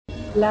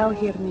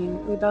Lauhirnin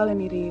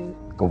udalemiri.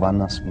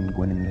 Govannas min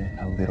gwenimle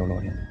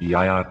alvirolorian.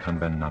 Yaya kan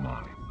ben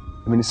namari.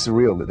 I mean, it's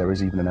surreal that there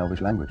is even an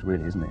Elvish language,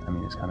 really, isn't it? I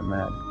mean, it's kind of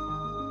mad.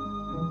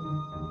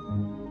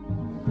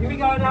 Here we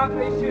go now,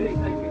 please, Julie,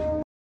 thank you.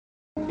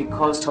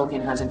 Because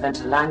Tolkien has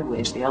invented a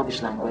language, the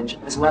Elvish language,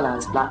 as well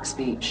as Black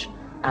speech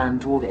and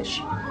Dwarvish,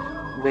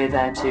 we're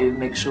there to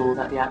make sure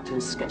that the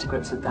actors get to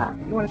grips with that.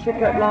 You want to check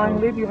that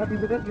line, Liv? You happy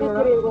with it?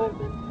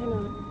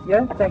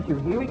 Yeah, thank you.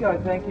 Here we go,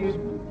 thank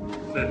you.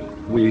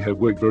 We have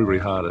worked very, very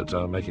hard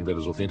at making that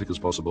as authentic as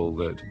possible,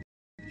 that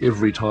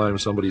every time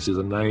somebody says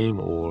a name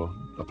or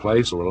a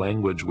place or a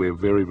language, we're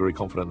very, very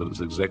confident that it's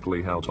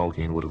exactly how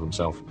Tolkien would have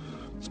himself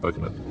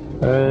spoken it.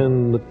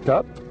 And the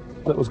cut,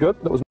 that was good,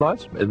 that was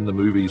nice. In the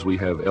movies we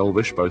have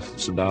Elvish, both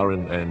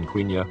Sindarin and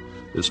Quenya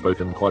is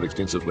spoken quite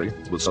extensively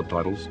with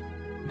subtitles.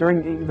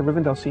 During the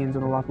Rivendell scenes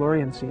and the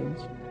Lothlorien scenes,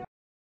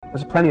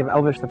 there's plenty of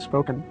Elvish that's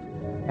spoken,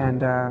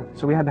 and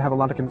so we had to have a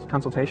lot of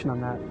consultation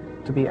on that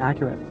to be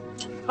accurate.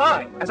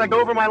 Hi, as I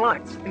go over my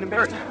lines, in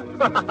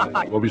embarrassment.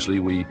 Obviously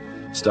we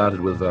started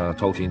with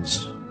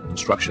Tolkien's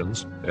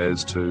instructions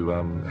as to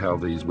how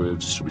these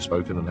words should be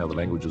spoken and how the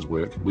languages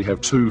work. We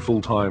have 2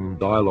 full-time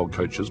dialogue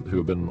coaches who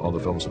have been on the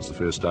film since the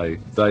first day.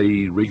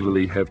 They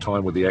regularly have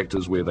time with the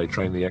actors where they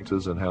train the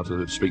actors and how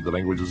to speak the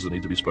languages that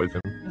need to be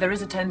spoken. There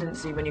is a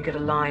tendency when you get a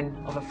line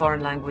of a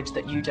foreign language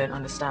that you don't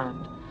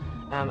understand,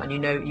 and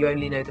you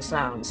only know the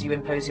sounds, you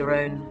impose your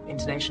own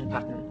intonation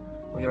pattern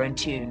or your own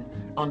tune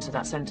onto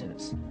that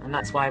sentence. And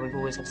that's why we've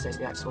always had to say to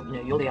the actors, well,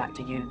 you're the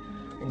actor, you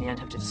in the end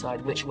have to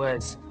decide which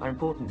words are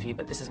important for you,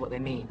 but this is what they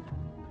mean.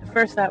 At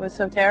first that was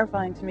so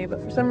terrifying to me,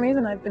 but for some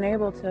reason I've been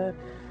able to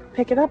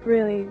pick it up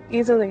really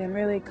easily and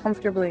really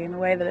comfortably in a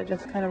way that it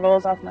just kind of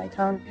rolls off my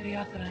tongue.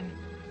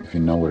 If you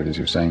know what it is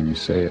you're saying, you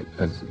say it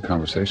as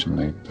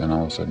conversationally, then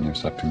all of a sudden you're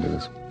sucked into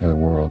this other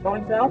world.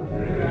 Going south?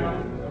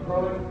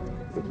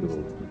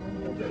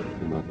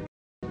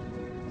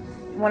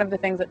 One of the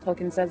things that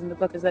Tolkien says in the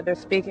book is that their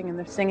speaking and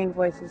their singing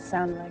voices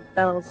sound like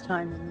bells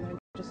chiming, and they're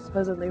just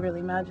supposedly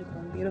really magical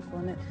and beautiful,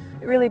 and it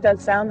really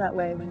does sound that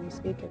way when you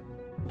speak it.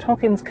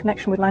 Tolkien's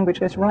connection with language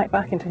goes right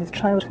back into his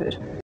childhood.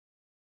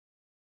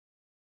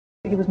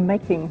 He was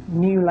making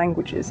new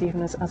languages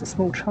even as a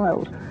small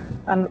child,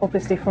 and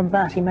obviously from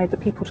that he made the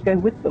people to go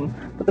with them.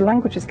 But the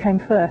languages came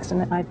first,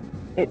 and the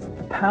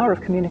power of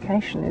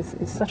communication is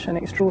such an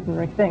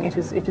extraordinary thing. It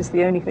is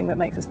the only thing that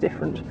makes us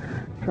different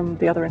from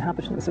the other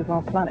inhabitants of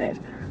our planet.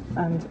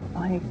 And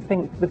I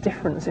think the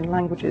difference in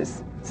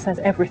languages says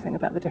everything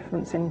about the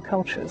difference in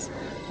cultures.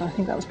 And I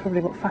think that was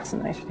probably what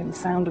fascinated him, the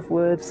sound of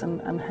words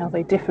and how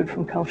they differed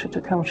from culture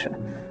to culture.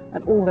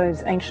 And all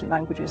those ancient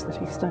languages that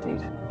he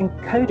studied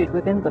encoded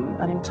within them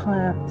an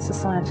entire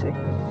society.